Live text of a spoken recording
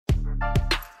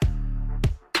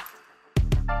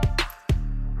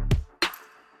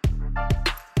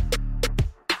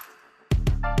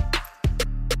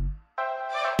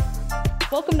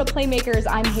Welcome to Playmakers.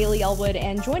 I'm Haley Elwood,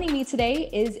 and joining me today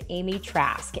is Amy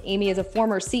Trask. Amy is a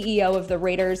former CEO of the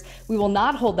Raiders. We will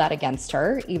not hold that against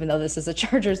her, even though this is a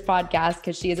Chargers podcast,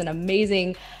 because she is an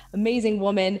amazing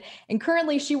woman. And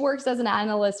currently she works as an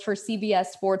analyst for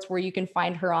CBS Sports, where you can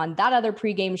find her on That Other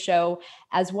Pregame Show,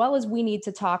 as well as We Need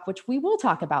to Talk, which we will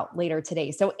talk about later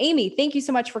today. So Amy, thank you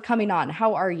so much for coming on.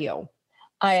 How are you?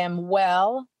 I am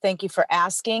well. Thank you for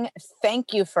asking.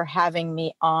 Thank you for having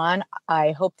me on.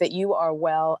 I hope that you are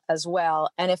well as well.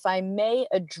 And if I may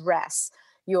address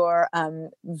your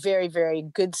very, very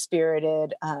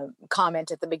good-spirited comment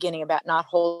at the beginning about not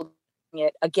holding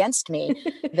it against me,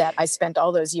 that I spent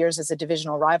all those years as a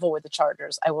divisional rival with the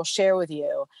Chargers, I will share with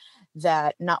you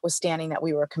that notwithstanding that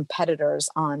we were competitors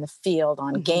on the field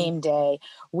on game day,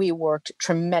 we worked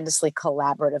tremendously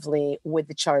collaboratively with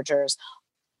the Chargers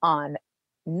on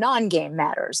non-game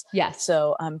matters. Yes.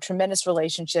 So tremendous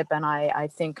relationship. And I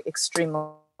think extremely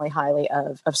highly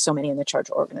of so many in the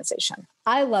Charger organization.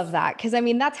 I love that. Cause I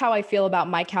mean, that's how I feel about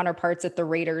my counterparts at the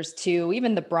Raiders too,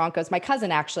 even the Broncos. My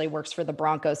cousin actually works for the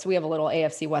Broncos. So we have a little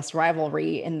AFC West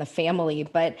rivalry in the family,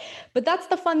 but that's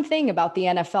the fun thing about the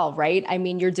NFL, right? I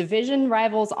mean, your division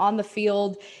rivals on the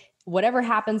field, whatever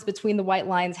happens between the white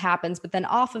lines happens, but then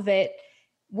off of it,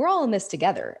 we're all in this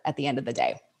together at the end of the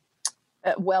day.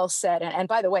 Well said. And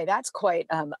by the way, that's quite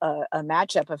a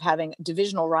matchup of having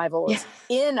divisional rivals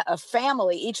in a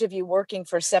family, each of you working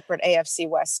for separate AFC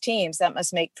West teams. That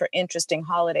must make for interesting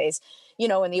holidays, you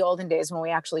know, in the olden days when we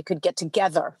actually could get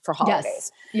together for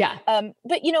holidays. Yes. Yeah.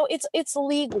 But, you know, it's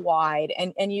league wide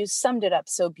and you summed it up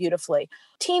so beautifully.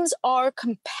 Teams are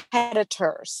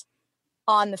competitors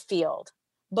on the field,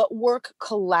 but work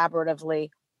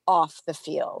collaboratively off the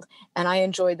field. And I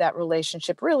enjoyed that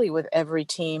relationship really with every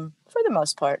team for the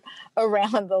most part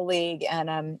around the league. And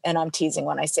I'm teasing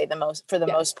when I say for the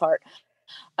most part.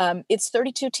 It's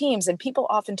 32 teams and people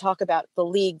often talk about the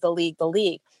league.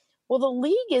 Well, the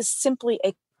league is simply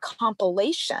a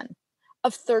compilation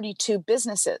of 32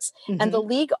 businesses and the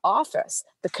league office,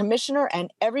 the commissioner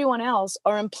and everyone else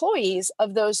are employees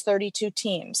of those 32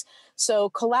 teams. So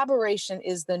collaboration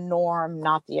is the norm,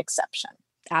 not the exception.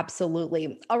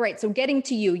 Absolutely. All right. So getting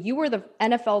to you, you were the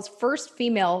NFL's first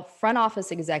female front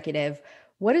office executive.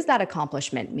 What does that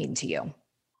accomplishment mean to you?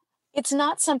 It's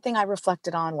not something I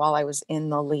reflected on while I was in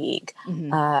the league.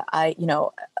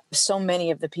 So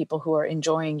many of the people who are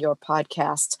enjoying your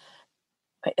podcast,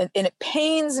 and it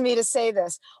pains me to say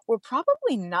this, were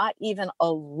probably not even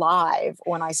alive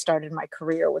when I started my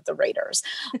career with the Raiders.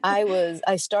 I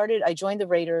joined the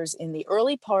Raiders in the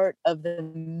early part of the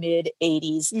mid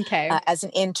 80s as an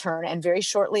intern, and very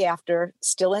shortly after,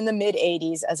 still in the mid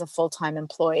 80s as a full-time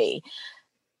employee.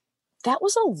 That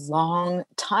was a long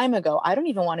time ago. I don't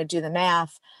even want to do the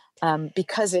math.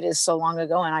 Because it is so long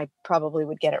ago, and I probably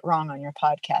would get it wrong on your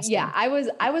podcast. Yeah, I was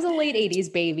a late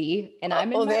 80s baby, and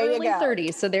I'm in my early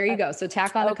 30s. So there you go. So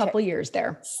tack on a couple years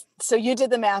there. So you did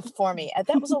the math for me. And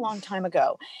that was a long time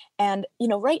ago. And, you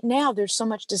know, right now there's so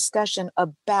much discussion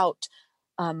about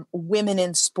women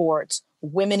in sports,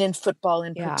 women in football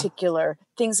in particular,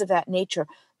 things of that nature.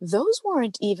 Those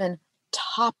weren't even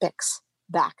topics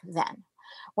back then.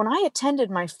 When I attended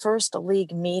my first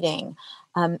league meeting,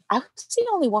 I was the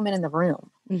only woman in the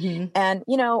room. And,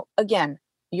 you know, again,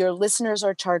 your listeners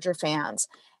are Charger fans.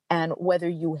 And whether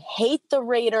you hate the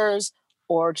Raiders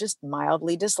or just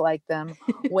mildly dislike them,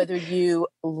 whether you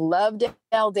loved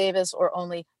Al Davis or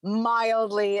only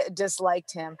mildly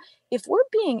disliked him, if we're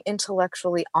being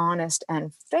intellectually honest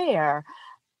and fair,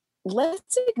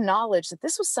 let's acknowledge that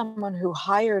this was someone who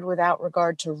hired without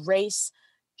regard to race,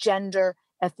 gender,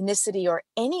 ethnicity, or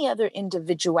any other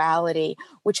individuality,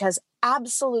 which has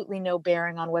absolutely no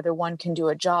bearing on whether one can do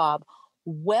a job,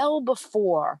 well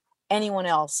before anyone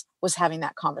else was having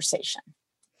that conversation.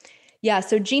 Yeah.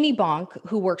 So Jeannie Bonk,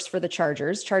 who works for the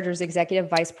Chargers executive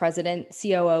vice president,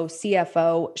 COO,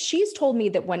 CFO, she's told me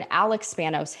that when Alex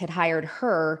Spanos had hired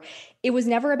her, it was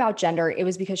never about gender. It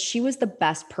was because she was the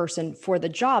best person for the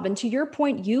job. And to your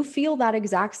point, you feel that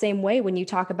exact same way when you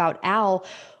talk about Al.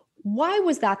 Why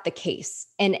was that the case?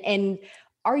 And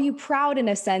are you proud in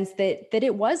a sense that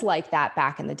it was like that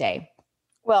back in the day?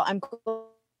 Well, I'm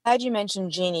glad you mentioned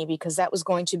Jeannie, because that was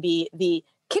going to be the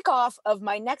kickoff of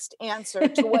my next answer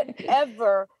to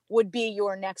whatever would be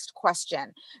your next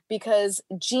question. Because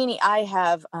Jeannie, I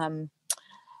have,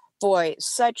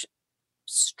 such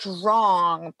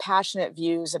strong, passionate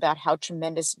views about how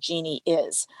tremendous Jeannie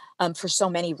is for so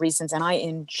many reasons. And I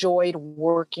enjoyed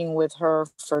working with her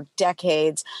for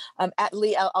decades.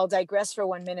 I'll digress for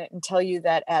 1 minute and tell you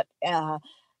that at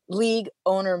league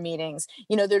owner meetings,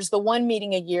 there's the one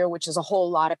meeting a year, which is a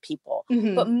whole lot of people,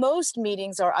 but most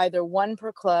meetings are either one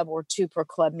per club or two per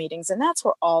club meetings. And that's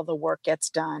where all the work gets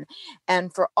done.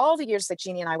 And for all the years that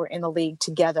Jeannie and I were in the league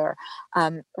together,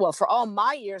 for all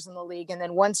my years in the league, and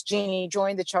then once Jeannie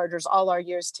joined the Chargers, all our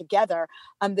years together,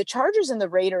 the Chargers and the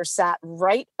Raiders sat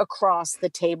right across the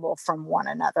table from one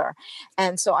another.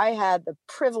 And so I had the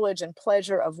privilege and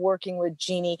pleasure of working with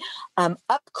Jeannie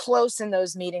up close in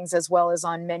those meetings, as well as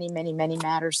on many, many, many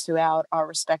matters throughout our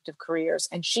respective careers.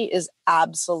 And she is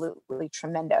absolutely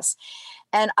tremendous.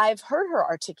 And I've heard her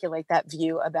articulate that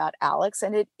view about Alex,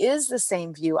 and it is the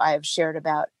same view I have shared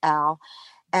about Al.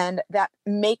 And that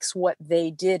makes what they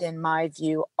did, in my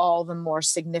view, all the more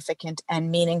significant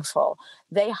and meaningful.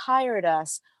 They hired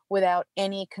us without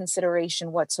any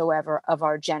consideration whatsoever of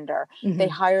our gender. They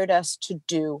hired us to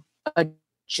do a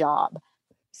job.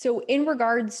 So in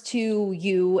regards to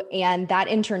you and that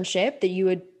internship that you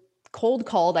had cold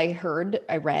called, I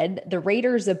read the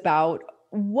Raiders about,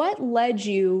 what led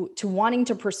you to wanting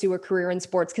to pursue a career in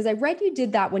sports? Because I read you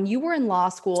did that when you were in law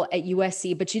school at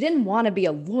USC, but you didn't want to be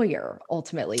a lawyer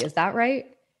ultimately. Is that right?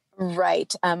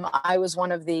 Right. I was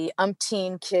one of the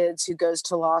umpteen kids who goes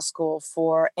to law school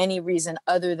for any reason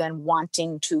other than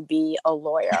wanting to be a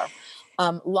lawyer.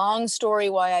 Long story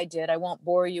why I did. I won't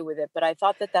bore you with it, but I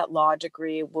thought that law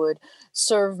degree would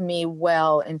serve me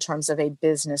well in terms of a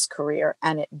business career,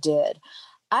 and it did.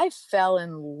 I fell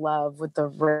in love with the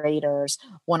Raiders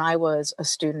when I was a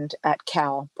student at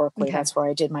Cal, Berkeley. Okay. That's where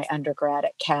I did my undergrad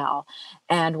at Cal.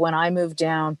 And when I moved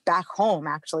down back home,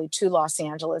 actually, to Los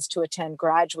Angeles to attend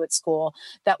graduate school,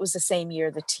 that was the same year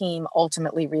the team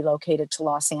ultimately relocated to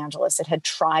Los Angeles. It had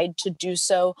tried to do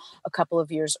so a couple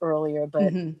of years earlier,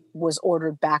 but was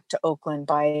ordered back to Oakland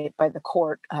by the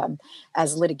court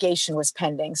as litigation was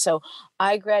pending. So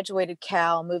I graduated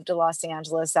Cal, moved to Los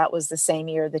Angeles. That was the same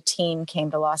year the team came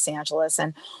to Los Angeles.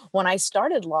 And when I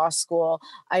started law school,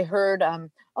 I heard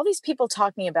all these people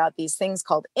talking about these things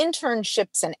called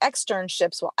internships and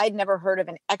externships. Well, I'd never heard of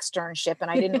an externship,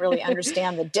 and I didn't really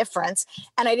understand the difference,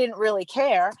 and I didn't really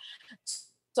care.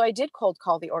 So I did cold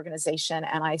call the organization,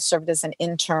 and I served as an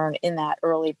intern in that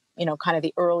early, kind of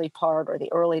the early part or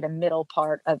the early to middle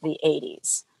part of the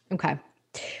 80s. Okay.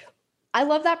 I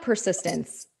love that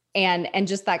persistence. And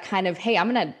just that kind of, hey,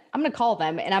 I'm going to call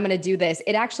them and I'm going to do this.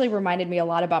 It actually reminded me a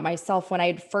lot about myself when I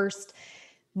had first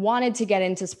wanted to get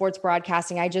into sports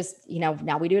broadcasting. I just,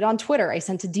 now we do it on Twitter. I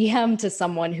sent a DM to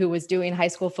someone who was doing high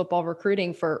school football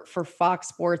recruiting for Fox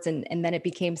Sports. And then it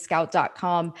became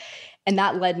scout.com. And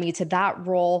that led me to that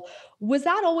role. Was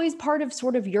that always part of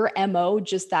sort of your MO?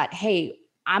 Just that, hey,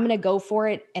 I'm going to go for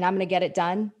it and I'm going to get it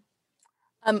done?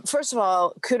 First of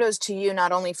all, kudos to you,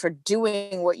 not only for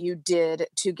doing what you did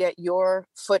to get your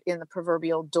foot in the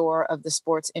proverbial door of the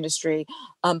sports industry,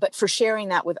 but for sharing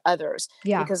that with others.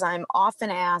 Yeah. Because I'm often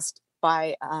asked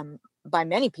by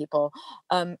many people,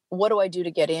 what do I do to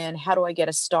get in? How do I get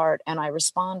a start? And I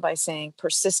respond by saying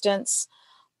persistence,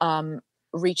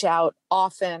 reach out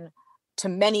often to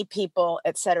many people,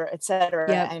 et cetera,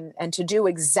 and to do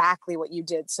exactly what you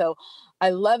did. So I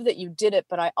love that you did it,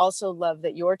 but I also love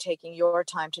that you're taking your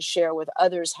time to share with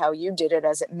others how you did it,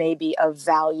 as it may be of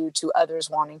value to others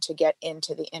wanting to get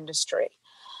into the industry.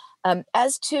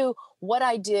 As to what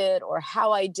I did or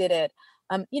how I did it,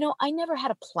 I never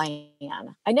had a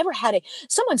plan.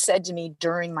 Someone said to me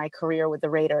during my career with the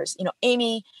Raiders,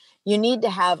 Amy, you need to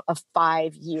have a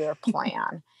 5-year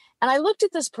plan. And I looked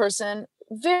at this person,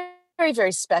 very, very,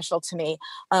 very special to me.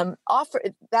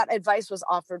 That advice was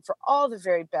offered for all the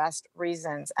very best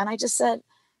reasons. And I just said,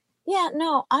 yeah,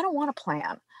 no, I don't want a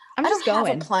plan. I don't have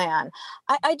a plan.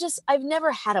 I've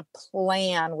never had a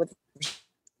plan with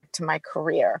to my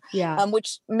career,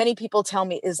 which many people tell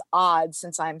me is odd,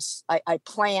 since I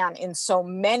plan in so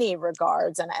many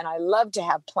regards, and I love to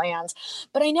have plans,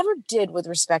 but I never did with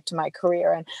respect to my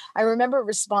career. And I remember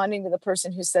responding to the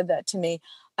person who said that to me,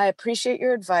 I appreciate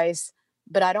your advice,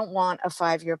 but I don't want a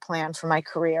 5-year plan for my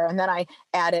career. And then I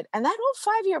added, and that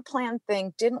whole 5-year plan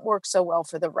thing didn't work so well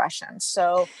for the Russians.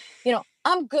 So,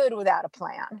 I'm good without a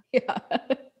plan. Yeah.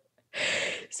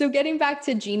 So getting back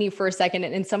to Jeannie for a second,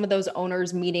 and in some of those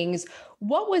owners' meetings,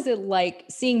 what was it like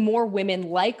seeing more women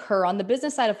like her on the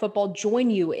business side of football join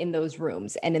you in those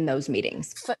rooms and in those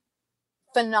meetings?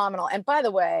 Phenomenal. And by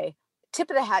the way, tip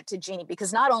of the hat to Jeannie,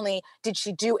 because not only did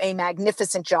she do a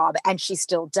magnificent job, and she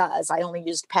still does, I only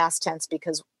used past tense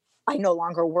because I no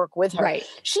longer work with her. Right.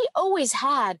 She always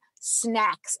had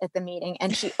snacks at the meeting,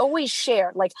 and she always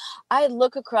shared. Like, I'd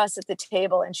look across at the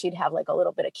table and she'd have like a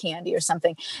little bit of candy or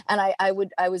something, and I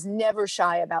was never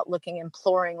shy about looking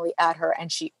imploringly at her,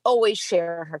 and she always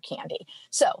shared her candy.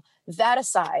 So that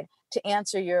aside, to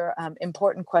answer your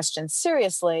important question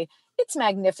seriously, it's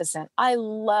magnificent. I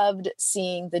loved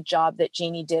seeing the job that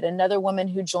Jeannie did. Another woman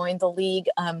who joined the league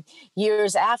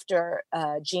years after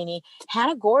Jeannie,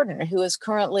 Hannah Gordon, who is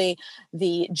currently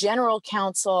the general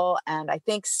counsel and I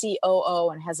think COO,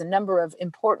 and has a number of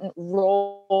important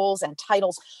roles and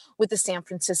titles with the San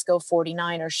Francisco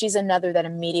 49ers. She's another that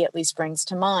immediately springs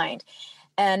to mind.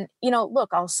 And, look,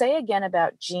 I'll say again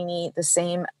about Jeannie the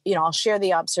same, I'll share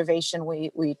the observation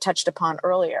we touched upon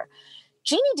earlier.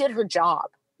 Jeannie did her job.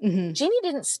 Mm-hmm. Jeannie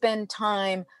didn't spend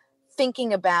time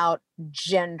thinking about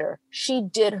gender. She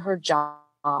did her job.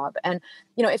 And,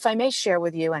 if I may share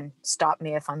with you, and stop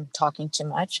me if I'm talking too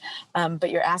much, but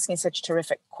you're asking such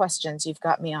terrific questions. You've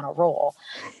got me on a roll.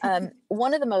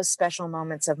 One of the most special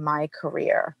moments of my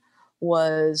career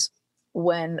was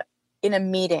when in a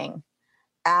meeting,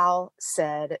 Al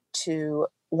said to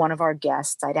one of our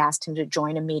guests, I'd asked him to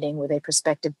join a meeting with a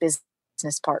prospective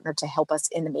business partner to help us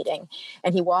in the meeting.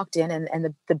 And he walked in,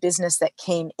 and the business that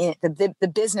came in,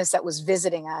 the business that was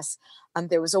visiting us,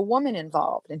 there was a woman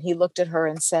involved. And he looked at her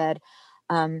and said,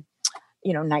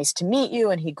 nice to meet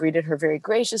you. And he greeted her very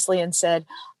graciously and said,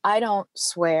 I don't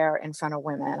swear in front of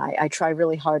women. I try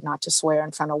really hard not to swear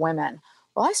in front of women.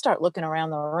 Well, I start looking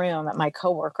around the room at my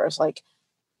coworkers like,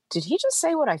 did he just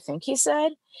say what I think he said?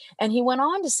 And he went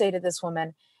on to say to this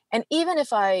woman, and even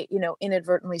if I,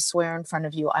 inadvertently swear in front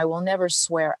of you, I will never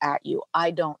swear at you.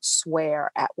 I don't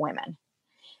swear at women.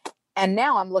 And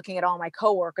now I'm looking at all my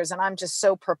coworkers and I'm just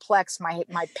so perplexed. My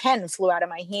pen flew out of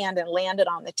my hand and landed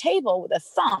on the table with a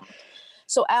thump.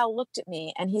 So Al looked at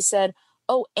me and he said,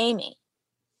 oh, Amy,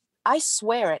 I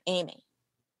swear at Amy,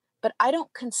 but I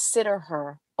don't consider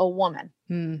her a woman.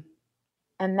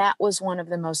 And that was one of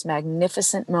the most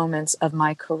magnificent moments of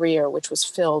my career, which was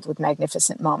filled with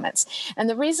magnificent moments. And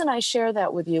the reason I share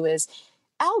that with you is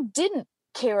Al didn't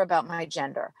care about my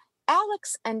gender.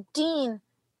 Alex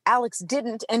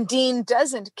didn't, and Dean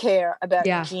doesn't care about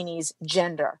Jeannie's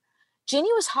gender.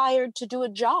 Jeannie was hired to do a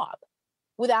job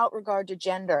without regard to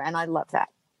gender. And I love that.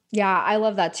 Yeah, I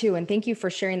love that too. And thank you for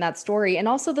sharing that story. And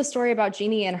also the story about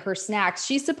Jeannie and her snacks.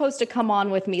 She's supposed to come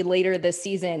on with me later this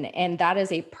season. And that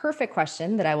is a perfect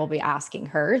question that I will be asking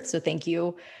her. So thank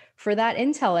you for that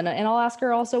intel. And I'll ask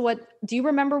her also, do you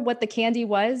remember what the candy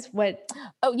was? I'm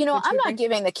not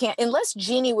giving the candy unless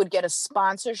Jeannie would get a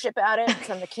sponsorship out of it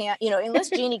from the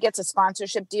unless Jeannie gets a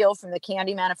sponsorship deal from the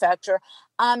candy manufacturer,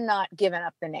 I'm not giving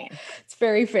up the name. It's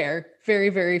very fair. Very,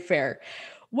 very fair.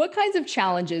 What kinds of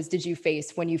challenges did you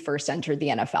face when you first entered the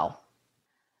NFL?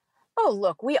 Oh,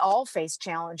 look, we all face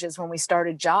challenges when we start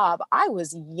a job. I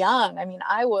was young. I mean,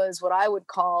 I was what I would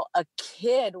call a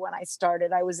kid when I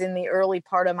started. I was in the early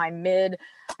part of I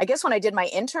guess when I did my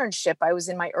internship, I was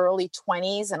in my early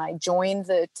 20s and I joined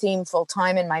the team full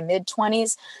time in my mid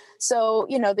 20s. So,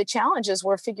 the challenges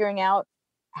were figuring out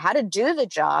how to do the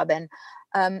job. And,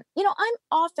 I'm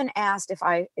often asked if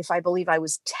I believe I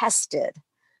was tested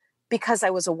because I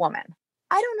was a woman.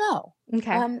 I don't know.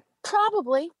 Okay.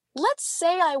 Probably. Let's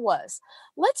say I was.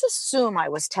 Let's assume I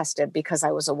was tested because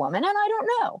I was a woman, and I don't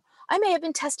know. I may have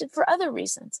been tested for other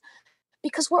reasons,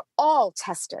 because we're all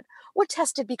tested. We're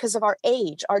tested because of our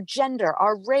age, our gender,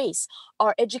 our race,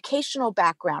 our educational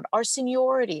background, our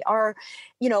seniority, our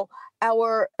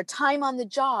time on the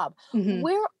job. Mm-hmm.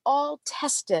 We're all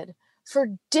tested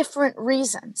for different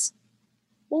reasons.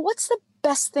 Well, what's the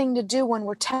best thing to do when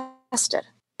we're tested?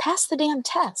 Pass the damn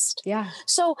test. Yeah.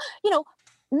 So,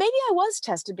 maybe I was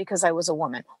tested because I was a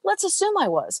woman. Let's assume I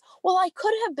was. Well, I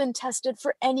could have been tested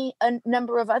for a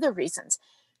number of other reasons.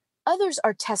 Others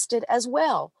are tested as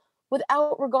well,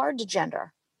 without regard to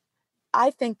gender.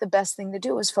 I think the best thing to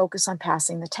do is focus on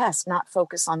passing the test, not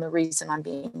focus on the reason I'm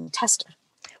being tested.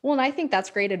 Well, and I think that's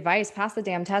great advice. Pass the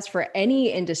damn test for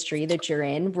any industry that you're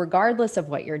in, regardless of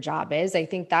what your job is. I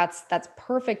think that's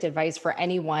perfect advice for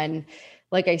anyone,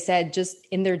 like I said, just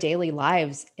in their daily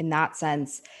lives in that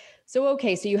sense. So,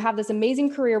 okay, so you have this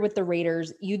amazing career with the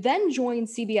Raiders. You then joined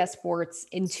CBS Sports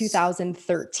in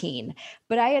 2013,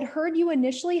 but I had heard you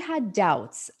initially had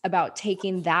doubts about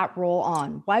taking that role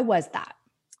on. Why was that?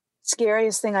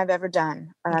 Scariest thing I've ever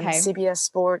done. CBS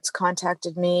Sports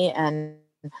contacted me and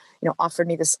offered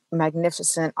me this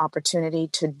magnificent opportunity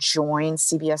to join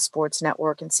CBS Sports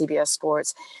Network and CBS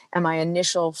Sports. And my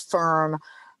initial firm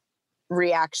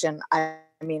reaction, I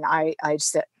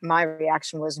said, my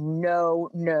reaction was no,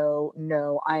 no,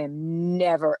 no. I am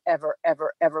never, ever,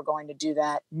 ever, ever going to do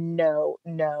that. No,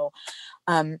 no.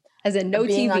 As in no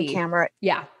being TV. on camera.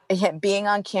 Yeah. Being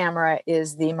on camera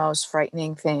is the most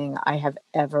frightening thing I have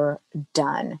ever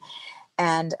done.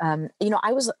 And,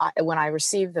 when I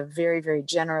received the very, very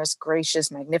generous, gracious,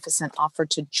 magnificent offer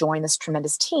to join this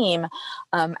tremendous team,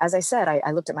 as I said,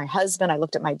 I looked at my husband, I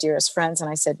looked at my dearest friends, and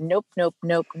I said, nope, nope,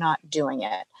 nope, not doing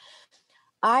it.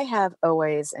 I have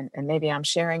always, and maybe I'm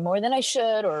sharing more than I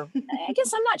should, or I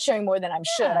guess I'm not sharing more than I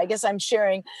should. I guess I'm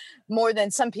sharing more than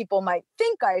some people might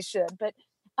think I should, but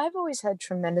I've always had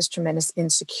tremendous, tremendous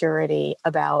insecurity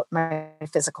about my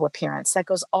physical appearance. That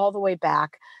goes all the way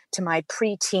back to my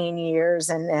preteen years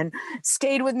and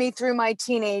stayed with me through my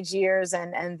teenage years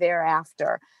and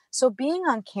thereafter. So being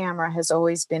on camera has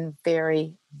always been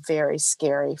very, very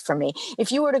scary for me.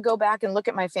 If you were to go back and look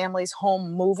at my family's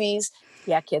home movies,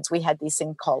 yeah, kids, we had these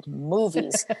things called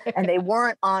movies and they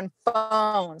weren't on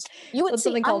phones. You would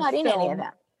see, I'm not in any of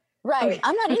them. Right. Okay.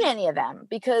 I'm not in any of them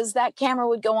because that camera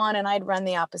would go on and I'd run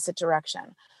the opposite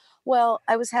direction. Well,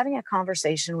 I was having a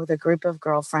conversation with a group of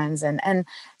girlfriends and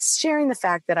sharing the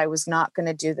fact that I was not going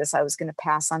to do this. I was going to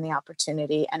pass on the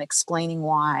opportunity and explaining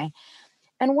why.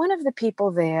 And one of the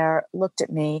people there looked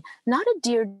at me, not a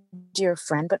dear, dear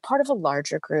friend, but part of a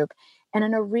larger group. And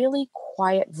in a really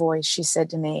quiet voice, she said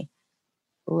to me,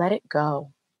 "Let it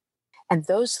go." And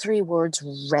those three words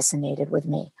resonated with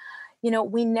me.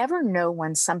 We never know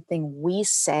when something we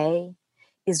say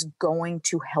is going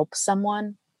to help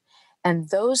someone. And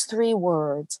those three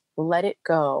words, "let it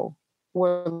go,"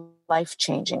 were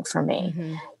life-changing for me.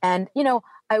 Mm-hmm. And,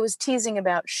 I was teasing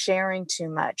about sharing too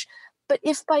much. But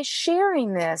if by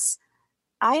sharing this,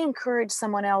 I encourage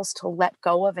someone else to let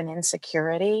go of an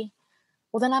insecurity,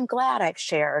 well, then I'm glad I've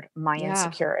shared my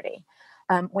insecurity.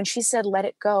 When she said, "let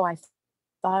it go," I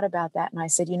thought about that. And I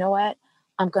said, you know what?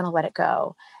 I'm going to let it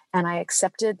go. And I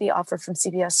accepted the offer from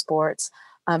CBS Sports.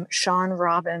 Sean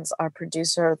Robbins, our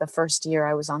producer, the first year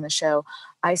I was on the show,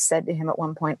 I said to him at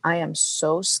one point, "I am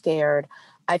so scared.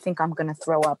 I think I'm going to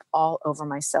throw up all over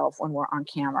myself when we're on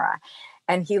camera."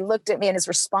 And he looked at me and his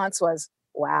response was,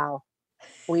 "Wow,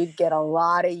 we'd get a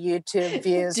lot of YouTube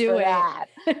views for that."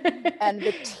 And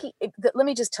let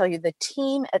me just tell you, the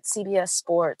team at CBS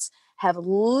Sports have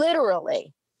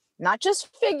literally, not just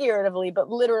figuratively, but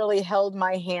literally held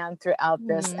my hand throughout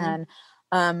this. And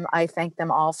I thank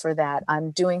them all for that.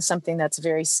 I'm doing something that's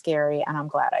very scary, and I'm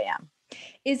glad I am.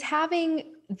 Is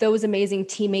having those amazing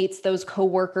teammates, those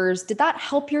coworkers, did that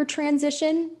help your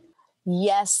transition?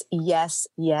 Yes, yes,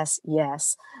 yes,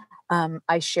 yes.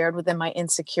 I shared with them my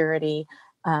insecurity.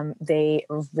 They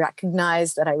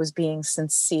recognized that I was being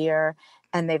sincere,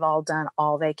 and they've all done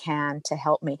all they can to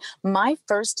help me. My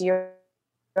first year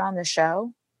on the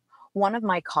show, one of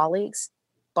my colleagues,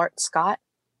 Bart Scott,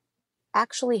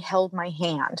 actually held my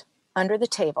hand under the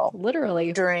table.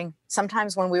 Literally. During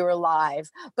sometimes when we were live,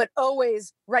 but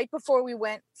always right before we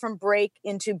went from break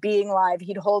into being live,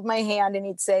 he'd hold my hand and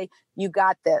he'd say, "You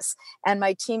got this." And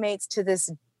my teammates to this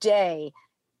day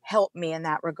help me in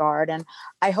that regard. And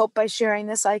I hope by sharing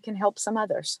this, I can help some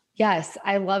others. Yes,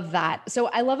 I love that. So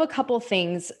I love a couple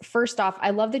things. First off, I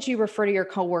love that you refer to your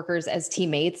coworkers as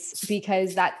teammates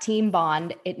because that team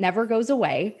bond, it never goes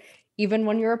away. Even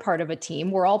when you're a part of a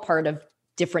team, we're all part of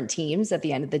different teams at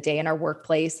the end of the day in our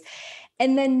workplace.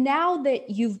 And then now that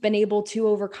you've been able to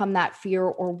overcome that fear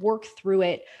or work through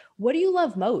it, what do you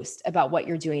love most about what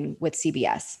you're doing with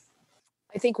CBS?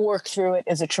 I think "work through it"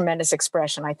 is a tremendous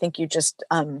expression. I think you just,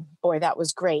 boy, that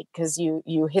was great because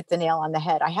you hit the nail on the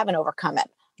head. I haven't overcome it.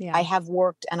 Yeah. I have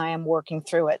worked and I am working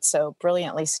through it. So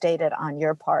brilliantly stated on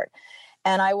your part.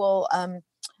 And I will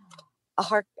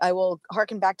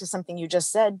harken back to something you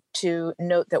just said to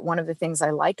note that one of the things I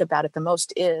like about it the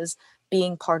most is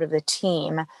being part of the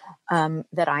team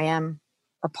that I am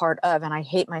a part of. And I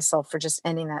hate myself for just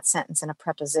ending that sentence in a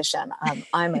preposition.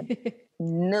 I'm a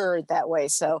nerd that way.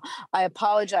 So I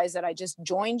apologize that I just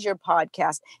joined your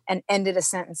podcast and ended a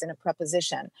sentence in a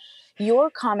preposition.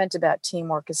 Your comment about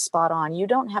teamwork is spot on. You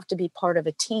don't have to be part of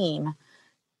a team,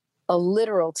 a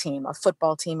literal team, a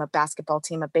football team, a basketball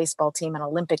team, a baseball team, an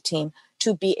Olympic team,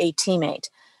 to be a teammate.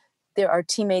 There are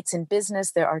teammates in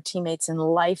business. There are teammates in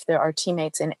life. There are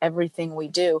teammates in everything we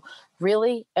do.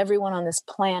 Really, everyone on this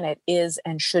planet is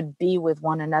and should be with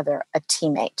one another a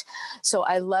teammate. So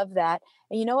I love that.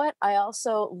 And you know what? I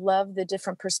also love the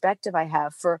different perspective I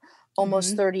have. For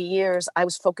almost 30 years, I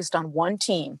was focused on one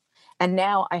team. And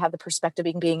now I have the perspective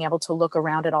of being able to look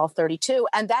around at all 32.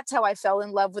 And that's how I fell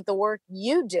in love with the work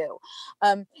you do.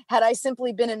 Had I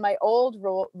simply been in my old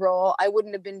role, I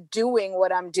wouldn't have been doing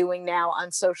what I'm doing now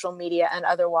on social media and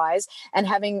otherwise. And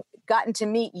having gotten to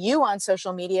meet you on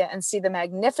social media and see the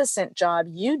magnificent job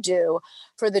you do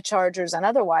for the Chargers and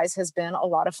otherwise has been a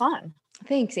lot of fun.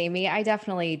 Thanks, Amy. I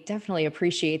definitely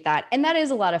appreciate that. And that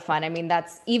is a lot of fun. I mean,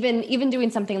 that's even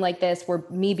doing something like this where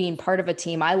me being part of a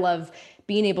team, I love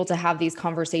being able to have these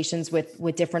conversations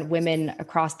with different women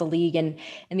across the league and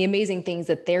the amazing things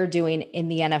that they're doing in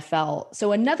the NFL.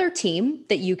 So another team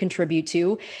that you contribute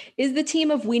to is the team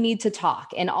of We Need to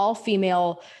Talk, an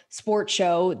all-female sports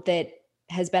show that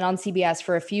has been on CBS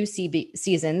for a few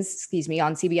seasons,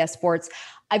 on CBS Sports.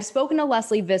 I've spoken to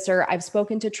Lesley Visser. I've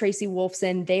spoken to Tracy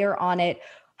Wolfson. They are on it.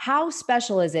 How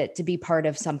special is it to be part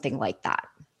of something like that?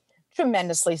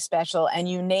 Tremendously special. And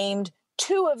you named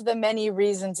two of the many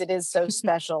reasons it is so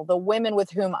special. The women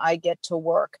with whom I get to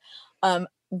work.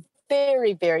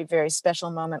 Very, very, very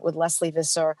special moment with Lesley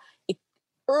Visser.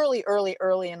 Early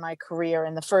in my career,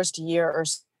 in the first year or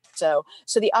so.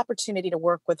 So the opportunity to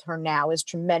work with her now is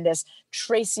tremendous.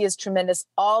 Tracy is tremendous.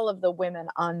 All of the women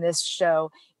on this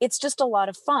show. It's just a lot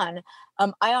of fun.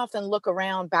 I often look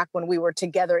around back when we were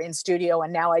together in studio,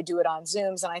 and now I do it on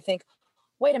Zooms, and I think,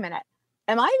 wait a minute.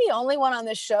 Am I the only one on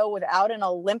this show without an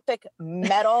Olympic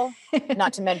medal,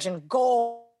 not to mention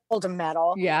gold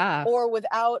medal, or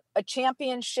without a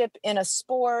championship in a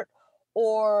sport,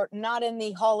 or not in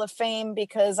the Hall of Fame?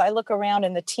 Because I look around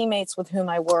and the teammates with whom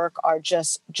I work are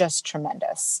just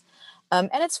tremendous. And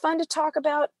it's fun to talk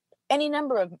about any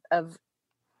number of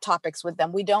topics with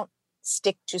them. We don't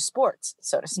stick to sports,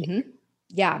 so to speak. Mm-hmm.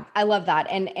 Yeah, I love that.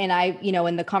 And I,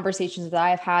 in the conversations that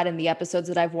I've had and the episodes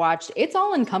that I've watched, it's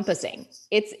all encompassing.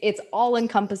 It's all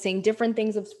encompassing different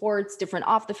things of sports, different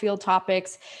off the field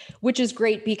topics, which is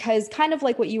great because kind of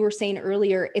like what you were saying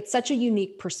earlier, it's such a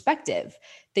unique perspective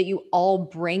that you all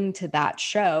bring to that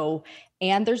show.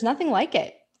 And there's nothing like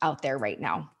it out there right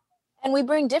now. And we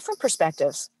bring different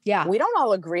perspectives. Yeah. We don't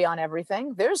all agree on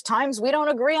everything. There's times we don't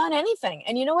agree on anything.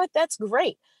 And you know what? That's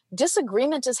great.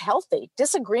 Disagreement is healthy.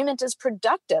 Disagreement is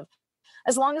productive.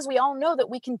 As long as we all know that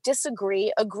we can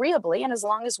disagree agreeably, and as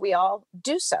long as we all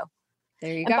do so.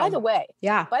 There you go. By the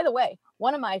way,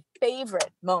 one of my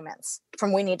favorite moments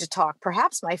from We Need to Talk,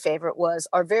 perhaps my favorite, was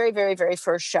our very, very, very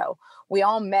first show. We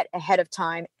all met ahead of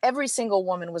time. Every single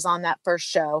woman was on that first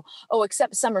show. Oh,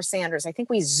 except Summer Sanders. I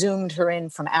think we Zoomed her in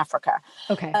from Africa.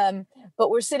 Okay. But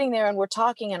we're sitting there and we're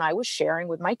talking, and I was sharing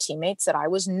with my teammates that I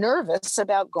was nervous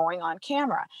about going on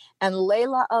camera. And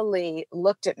Layla Ali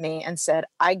looked at me and said,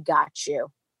 I got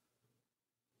you.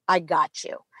 I got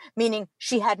you. Meaning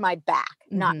she had my back,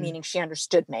 not meaning she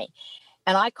understood me.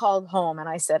 And I called home and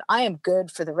I said, I am good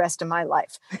for the rest of my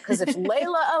life. Because if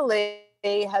Layla Ali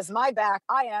has my back,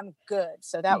 I am good.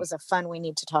 So that was a fun We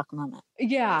Need to Talk moment.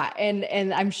 Yeah.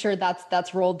 And I'm sure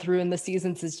that's rolled through in the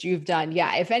seasons as you've done.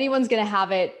 Yeah. If anyone's going to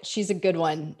have it, she's a good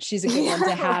one. She's a good one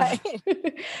to have.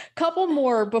 Right. Couple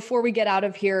more before we get out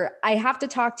of here. I have to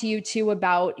talk to you too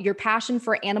about your passion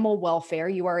for animal welfare.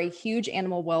 You are a huge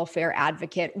animal welfare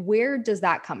advocate. Where does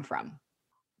that come from?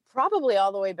 Probably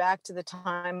all the way back to the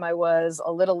time I was a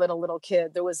little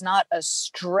kid. There was not a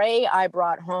stray I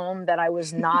brought home that I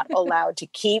was not allowed to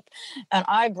keep. And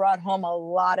I brought home a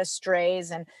lot of strays.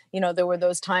 And, there were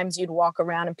those times you'd walk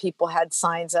around and people had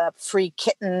signs up, free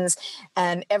kittens.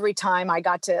 And every time I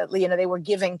got to, they were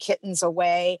giving kittens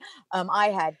away. I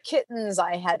had kittens,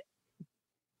 I had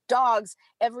dogs,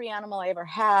 every animal I ever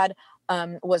had.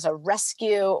 Was a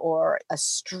rescue or a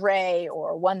stray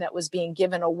or one that was being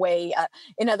given away.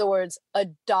 In other words,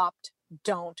 adopt,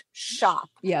 don't shop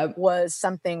was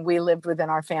something we lived with in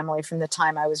our family from the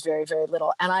time I was very, very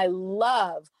little. And I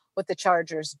love what the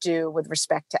Chargers do with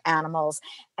respect to animals.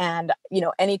 And,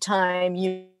 anytime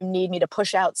you need me to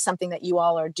push out something that you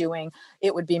all are doing,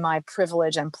 it would be my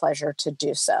privilege and pleasure to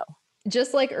do so.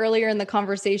 Just like earlier in the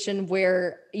conversation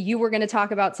where you were going to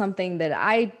talk about something that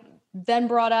I then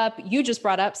brought up, you just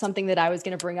brought up something that I was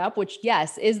going to bring up, which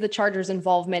yes, is the Chargers'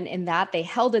 involvement in that. They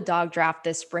held a dog draft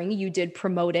this spring. You did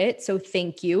promote it. So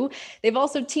thank you. They've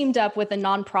also teamed up with a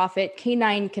nonprofit,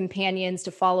 Canine Companions,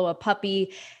 to follow a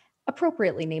puppy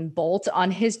appropriately named Bolt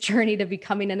on his journey to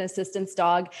becoming an assistance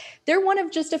dog. They're one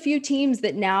of just a few teams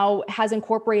that now has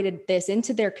incorporated this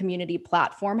into their community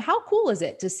platform. How cool is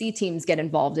it to see teams get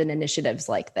involved in initiatives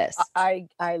like this? I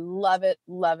love it,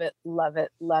 love it, love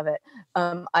it, love it.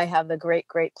 I have the great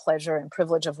pleasure and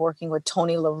privilege of working with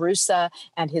Tony LaRussa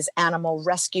and his Animal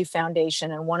Rescue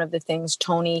Foundation. And one of the things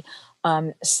Tony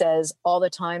says all the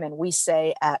time, and we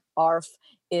say at ARF,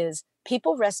 is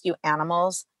people rescue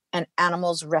animals and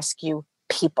animals rescue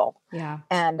people. Yeah.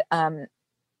 And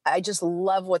I just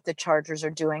love what the Chargers are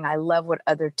doing. I love what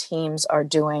other teams are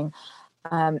doing.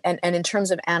 And in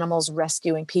terms of animals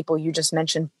rescuing people, you just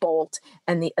mentioned Bolt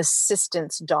and the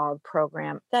assistance dog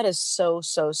program. That is so,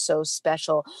 so, so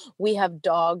special. We have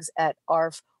dogs at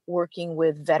ARF working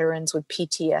with veterans with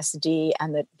PTSD,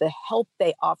 and the help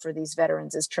they offer these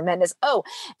veterans is tremendous. Oh,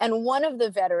 and one of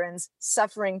the veterans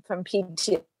suffering from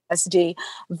PTSD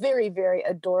very, very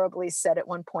adorably said at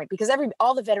one point, because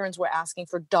all the veterans were asking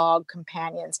for dog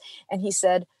companions, and he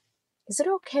said, "Is it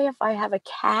okay if I have a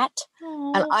cat?"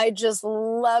 Aww. And I just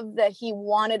love that he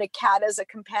wanted a cat as a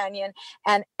companion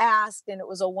and asked, and it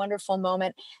was a wonderful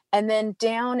moment. And then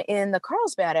down in the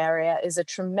Carlsbad area is a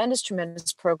tremendous,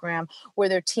 tremendous program where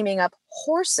they're teaming up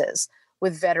horses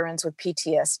with veterans with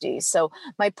PTSD. So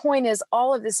my point is,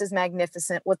 all of this is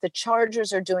magnificent. What the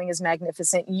Chargers are doing is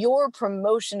magnificent. Your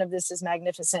promotion of this is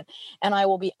magnificent. And I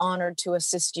will be honored to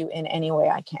assist you in any way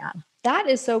I can. That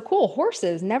is so cool.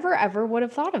 Horses, never ever would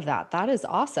have thought of that. That is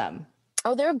awesome.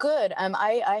 Oh, they're good.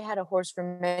 I had a horse for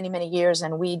many, many years,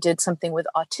 and we did something with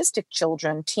autistic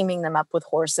children, teaming them up with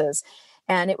horses.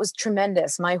 And it was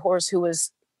tremendous. My horse, who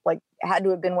was had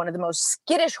to have been one of the most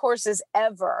skittish horses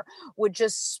ever, would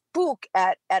just spook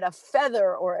at a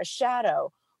feather or a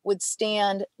shadow, would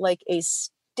stand like a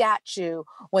statue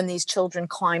when these children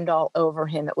climbed all over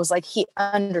him. It was like he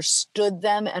understood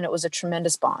them, and it was a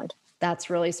tremendous bond. That's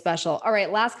really special. All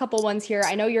right, last couple ones here.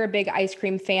 I know you're a big ice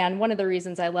cream fan. One of the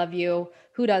reasons I love you,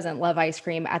 who doesn't love ice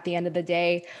cream at the end of the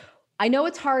day? I know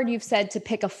it's hard, you've said, to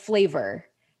pick a favorite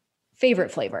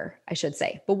flavor, I should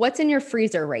say. But what's in your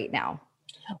freezer right now?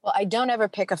 Well, I don't ever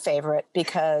pick a favorite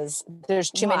because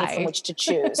there's too many from which to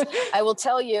choose. I will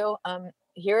tell you,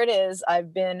 here it is.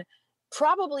 I've been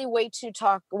probably much too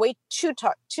talkative.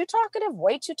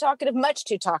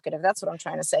 That's what I'm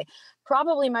trying to say.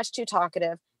 Probably much too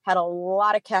talkative. Had a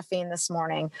lot of caffeine this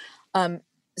morning.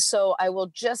 So I will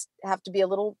just have to be a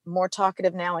little more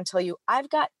talkative now and tell you I've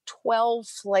got 12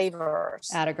 flavors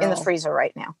in the freezer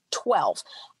right now. 12.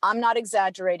 I'm not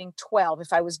exaggerating. 12.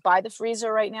 If I was by the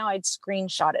freezer right now, I'd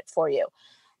screenshot it for you.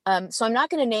 So I'm not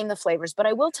going to name the flavors, but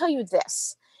I will tell you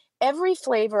this. Every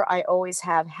flavor I always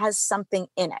have has something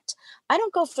in it. I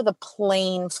don't go for the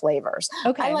plain flavors.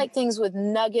 Okay. I like things with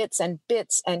nuggets and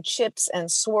bits and chips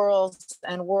and swirls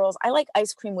and whirls. I like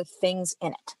ice cream with things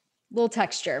in it. Little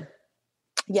texture.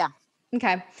 Yeah.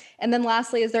 Okay. And then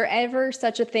lastly, is there ever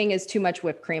such a thing as too much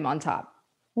whipped cream on top?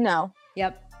 No.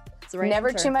 Yep. That's the right Never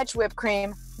answer. Too much whipped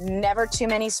cream, never too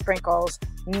many sprinkles,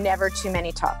 never too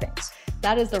many toppings.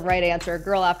 That is the right answer.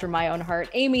 Girl after my own heart.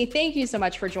 Amy, thank you so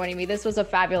much for joining me. This was a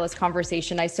fabulous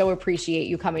conversation. I so appreciate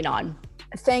you coming on.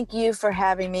 Thank you for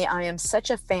having me. I am such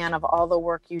a fan of all the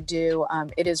work you do.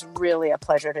 It is really a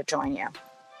pleasure to join you.